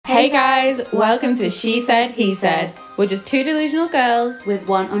Hey guys, welcome to She Said, He Said. We're just two delusional girls with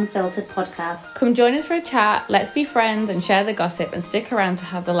one unfiltered podcast. Come join us for a chat, let's be friends and share the gossip and stick around to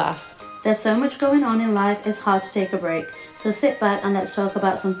have the laugh. There's so much going on in life, it's hard to take a break. So sit back and let's talk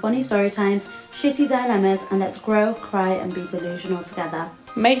about some funny story times, shitty dilemmas, and let's grow, cry and be delusional together.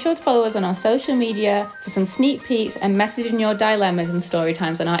 Make sure to follow us on our social media for some sneak peeks and message in your dilemmas and story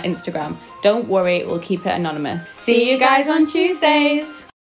times on our Instagram. Don't worry, we'll keep it anonymous. See you guys on Tuesdays!